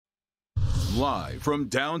Live from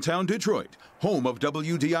downtown Detroit, home of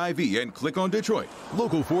WDIV and Click on Detroit,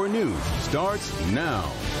 Local 4 News starts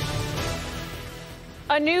now.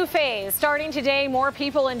 A new phase starting today. More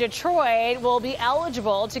people in Detroit will be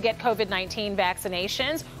eligible to get COVID-19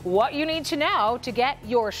 vaccinations. What you need to know to get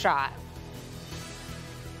your shot.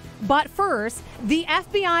 But first, the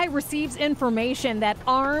FBI receives information that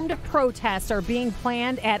armed protests are being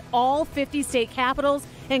planned at all 50 state capitals,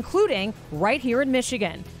 including right here in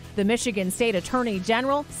Michigan. The Michigan State Attorney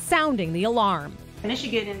General sounding the alarm.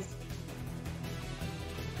 Michigan is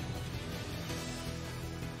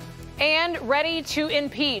and ready to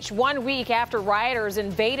impeach. 1 week after rioters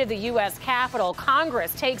invaded the U.S. Capitol,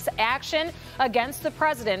 Congress takes action against the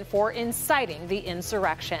president for inciting the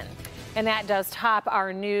insurrection. And that does top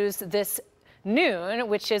our news this noon,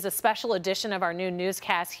 which is a special edition of our new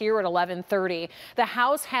newscast here at 11:30. The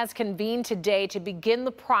House has convened today to begin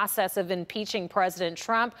the process of impeaching President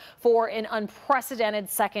Trump for an unprecedented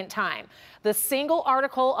second time. The single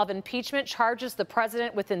article of impeachment charges the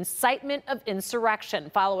president with incitement of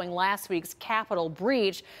insurrection following last week's Capitol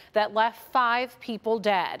breach that left 5 people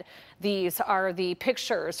dead. These are the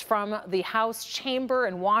pictures from the House chamber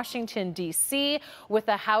in Washington, D.C., with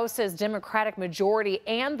the House's Democratic majority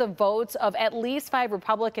and the votes of at least 5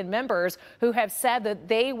 Republican members who have said that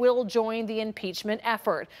they will join the impeachment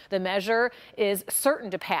effort. The measure is certain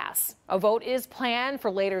to pass. A vote is planned for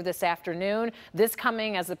later this afternoon, this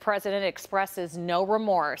coming as the president expresses no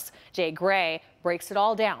remorse. Jay Gray breaks it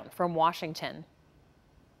all down from Washington.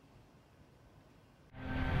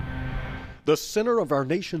 The center of our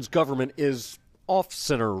nation's government is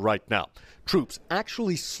off-center right now. Troops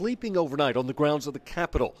actually sleeping overnight on the grounds of the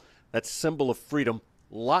Capitol. That symbol of freedom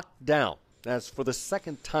locked down. As for the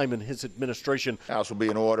second time in his administration, House will be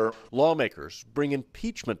in order. Lawmakers bring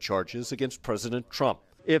impeachment charges against President Trump.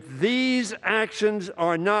 If these actions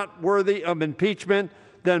are not worthy of impeachment,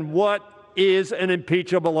 then what is an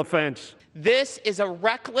impeachable offense? This is a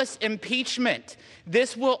reckless impeachment.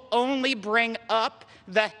 This will only bring up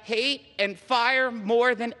the hate and fire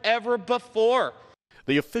more than ever before.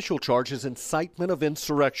 The official charge is incitement of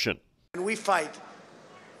insurrection. When we fight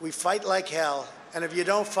like hell. And if you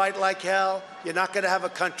don't fight like hell, you're not going to have a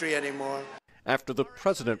country anymore. After the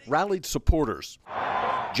president rallied supporters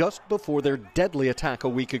just before their deadly attack a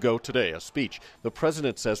week ago today, a speech the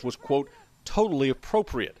president says was, quote, totally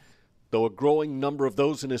appropriate, though a growing number of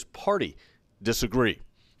those in his party disagree.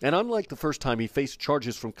 And unlike the first time he faced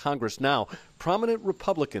charges from Congress now, prominent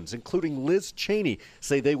Republicans, including Liz Cheney,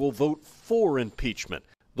 say they will vote for impeachment.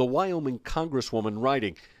 The Wyoming congresswoman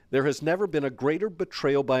writing, there has never been a greater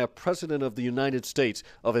betrayal by a president of the United States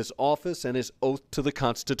of his office and his oath to the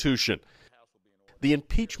Constitution. The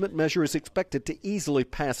impeachment measure is expected to easily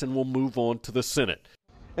pass and will move on to the Senate.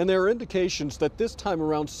 And there are indications that this time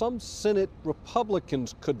around some Senate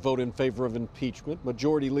Republicans could vote in favor of impeachment.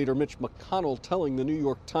 Majority Leader Mitch McConnell telling the New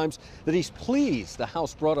York Times that he's pleased the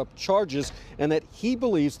House brought up charges and that he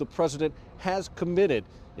believes the president has committed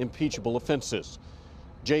impeachable offenses.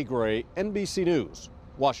 Jay Gray, NBC News,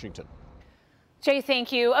 Washington. Jay,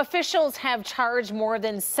 thank you. Officials have charged more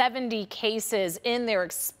than 70 cases in their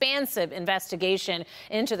expansive investigation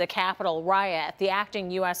into the Capitol riot. The acting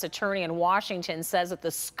U.S. attorney in Washington says that the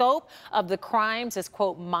scope of the crimes is,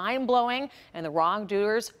 quote, mind-blowing, and the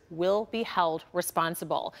wrongdoers will be held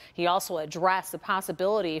responsible. He also addressed the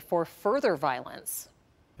possibility for further violence.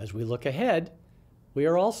 As we look ahead, we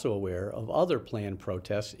are also aware of other planned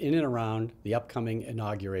protests in and around the upcoming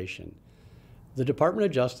inauguration. The Department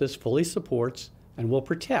of Justice fully supports and will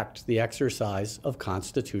protect the exercise of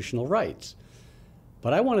constitutional rights.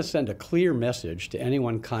 But I want to send a clear message to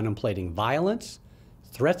anyone contemplating violence,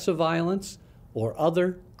 threats of violence, or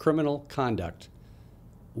other criminal conduct.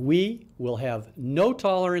 We will have no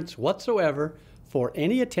tolerance whatsoever for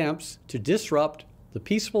any attempts to disrupt the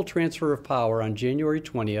peaceful transfer of power on January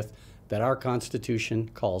 20th that our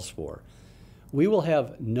Constitution calls for. We will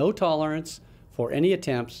have no tolerance for any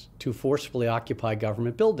attempts to forcefully occupy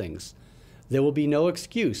government buildings. There will be no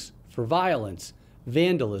excuse for violence,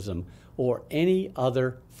 vandalism, or any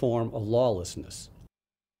other form of lawlessness.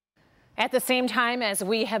 At the same time, as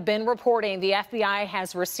we have been reporting, the FBI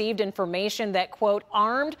has received information that, quote,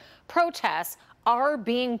 armed protests are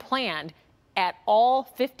being planned at all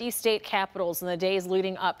 50 state capitals in the days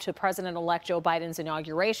leading up to President-elect Joe Biden's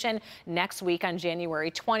inauguration next week on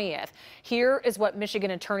January 20th. Here is what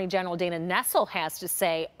Michigan Attorney General Dana Nessel has to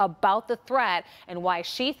say about the threat and why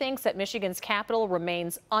she thinks that Michigan's capital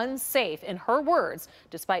remains unsafe, in her words,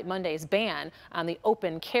 despite Monday's ban on the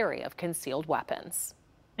open carry of concealed weapons.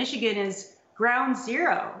 Michigan is ground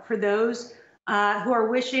zero for those who are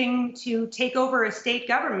wishing to take over a state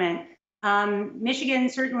government Michigan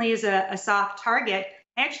certainly is a soft target.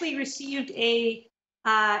 I actually received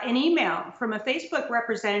an email from a Facebook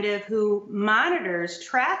representative who monitors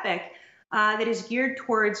traffic that is geared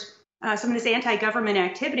towards some of this anti-government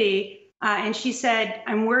activity. And she said,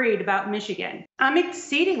 I'm worried about Michigan. I'm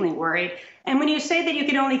exceedingly worried. And when you say that you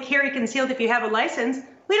can only carry concealed if you have a license,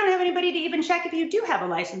 we don't have anybody to even check if you do have a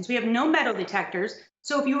license. We have no metal detectors.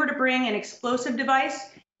 So if you were to bring an explosive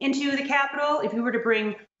device into the Capitol, if you were to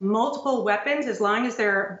bring multiple weapons, as long as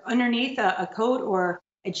they're underneath a coat or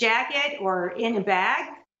a jacket or in a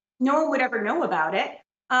bag, no one would ever know about it.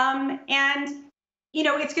 And you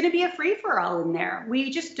know, it's going to be a free-for-all in there.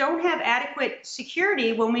 We just don't have adequate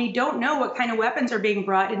security when we don't know what kind of weapons are being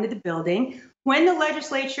brought into the building. When the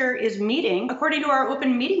legislature is meeting, according to our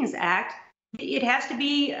Open Meetings Act, it has to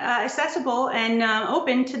be accessible and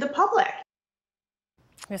open to the public.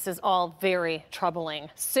 This is all very troubling.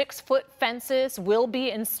 6-foot fences will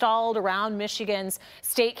be installed around Michigan's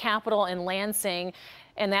state capitol in Lansing,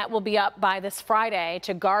 and that will be up by this Friday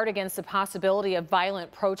to guard against the possibility of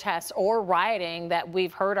violent protests or rioting that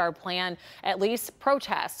we've heard are planned, at least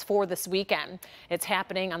protests for this weekend. It's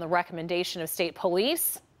happening on the recommendation of state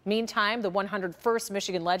police. Meantime, the 101st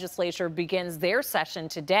Michigan legislature begins their session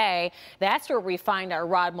today. That's where we find our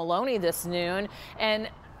Rod Maloney this noon. And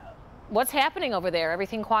what's happening over there?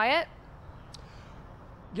 Everything quiet?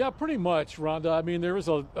 Yeah, pretty much, Rhonda. I mean, there is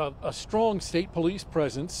a strong state police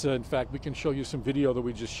presence. In fact, we can show you some video that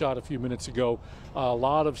we just shot a few minutes ago. A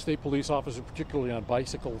lot of state police officers, particularly on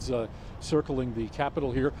bicycles, circling the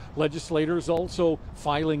Capitol here. Legislators also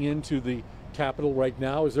filing into the Capitol right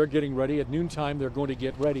now as they're getting ready. At noontime, they're going to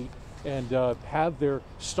get ready and have their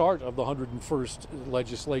start of the 101st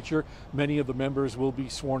legislature. Many of the members will be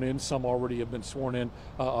sworn in. Some already have been sworn in.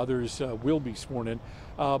 Others will be sworn in.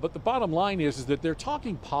 But the bottom line is that they're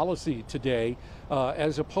talking policy today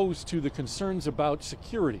as opposed to the concerns about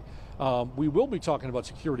security. We will be talking about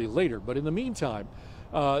security later, but in the meantime,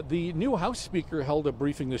 the new House Speaker held a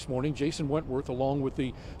briefing this morning, Jason Wentworth, along with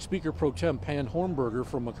the Speaker Pro Tem Pan Hornberger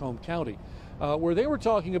from Macomb County, where they were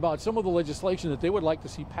talking about some of the legislation that they would like to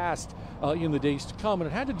see passed in the days to come.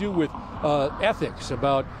 And it had to do with ethics,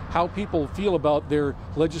 about how people feel about their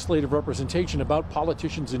legislative representation, about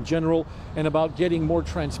politicians in general, and about getting more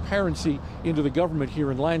transparency into the government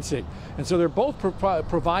here in Lansing. And so they're both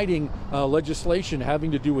providing legislation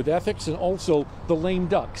having to do with ethics and also the lame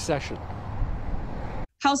duck session.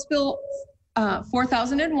 House Bill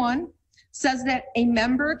 4001 says that a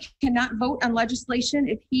member cannot vote on legislation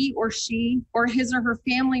if he or she or his or her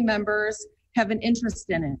family members have an interest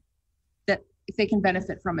in it, that if they can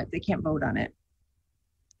benefit from it, they can't vote on it.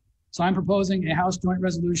 So I'm proposing a House joint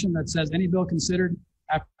resolution that says any bill considered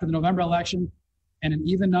after the November election and an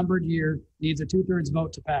even numbered year needs a 2/3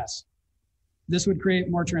 vote to pass. This would create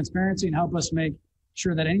more transparency and help us make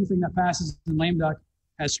sure that anything that passes in lame duck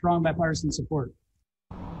has strong bipartisan support.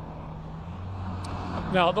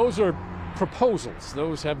 Now, those are proposals.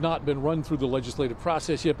 Those have not been run through the legislative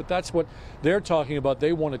process yet, but that's what they're talking about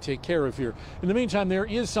they want to take care of here. In the meantime, there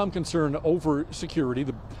is some concern over security.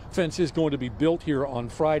 The fence is going to be built here on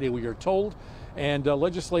Friday, we are told, and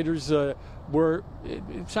legislators were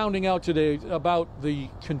sounding out today about the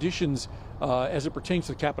conditions as it pertains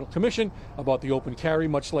to the Capitol Commission, about the open carry,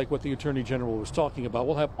 much like what the Attorney General was talking about.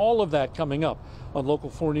 We'll have all of that coming up on Local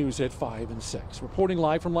 4 News at 5 and 6. Reporting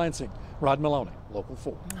live from Lansing, Rod Maloney, Local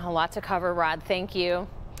 4. A lot to cover, Rod. Thank you.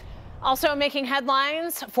 Also making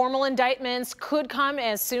headlines, formal indictments could come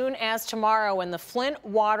as soon as tomorrow in the Flint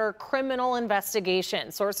water criminal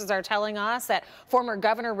investigation. Sources are telling us that former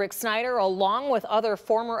Governor Rick Snyder, along with other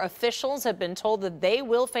former officials, have been told that they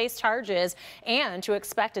will face charges and to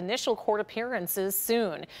expect initial court appearances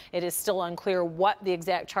soon. It is still unclear what the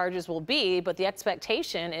exact charges will be, but the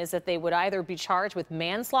expectation is that they would either be charged with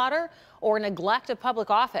manslaughter or neglect of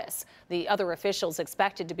public office. The other officials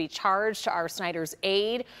expected to be charged are Snyder's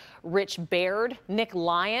aide, Rich Baird, Nick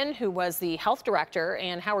Lyon, who was the health director,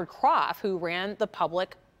 and Howard Croft, who ran the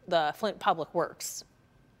Flint Public Works.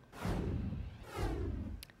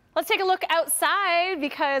 Let's take a look outside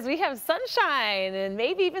because we have sunshine and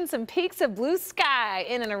maybe even some peaks of blue sky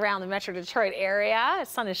in and around the Metro Detroit area. The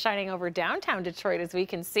sun is shining over downtown Detroit, as we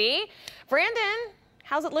can see. Brandon,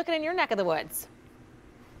 how's it looking in your neck of the woods?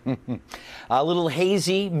 A little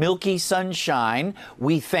hazy, milky sunshine.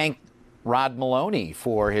 We thank Rod Maloney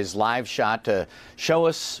for his live shot to show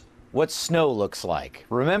us what snow looks like.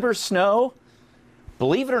 Remember snow?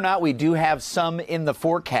 Believe it or not, we do have some in the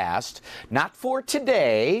forecast. Not for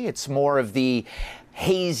today. It's more of the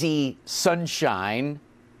hazy sunshine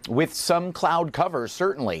with some cloud cover,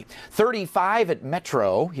 certainly. 35 at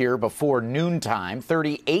Metro here before noontime,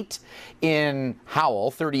 38 in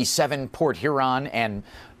Howell, 37 Port Huron and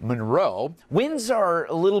Monroe. Winds are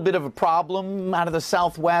a little bit of a problem out of the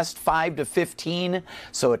southwest, 5 to 15,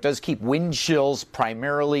 so it does keep wind chills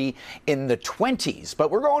primarily in the 20s. But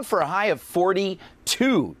we're going for a high of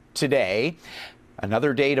 42 today.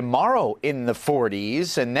 Another day tomorrow in the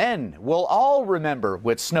 40s, and then we'll all remember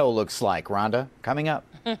what snow looks like. Rhonda, coming up.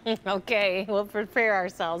 Okay, we'll prepare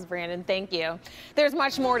ourselves, Brandon. Thank you. There's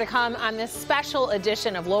much more to come on this special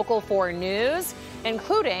edition of Local 4 News,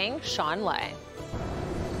 including Sean Lay.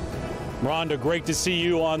 Rhonda, great to see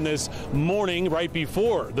you on this morning right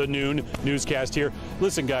before the noon newscast here.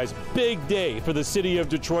 Listen, guys, big day for the city of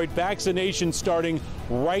Detroit. Vaccination starting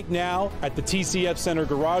right now at the TCF Center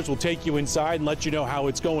garage. We'll take you inside and let you know how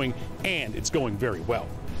it's going, and it's going very well.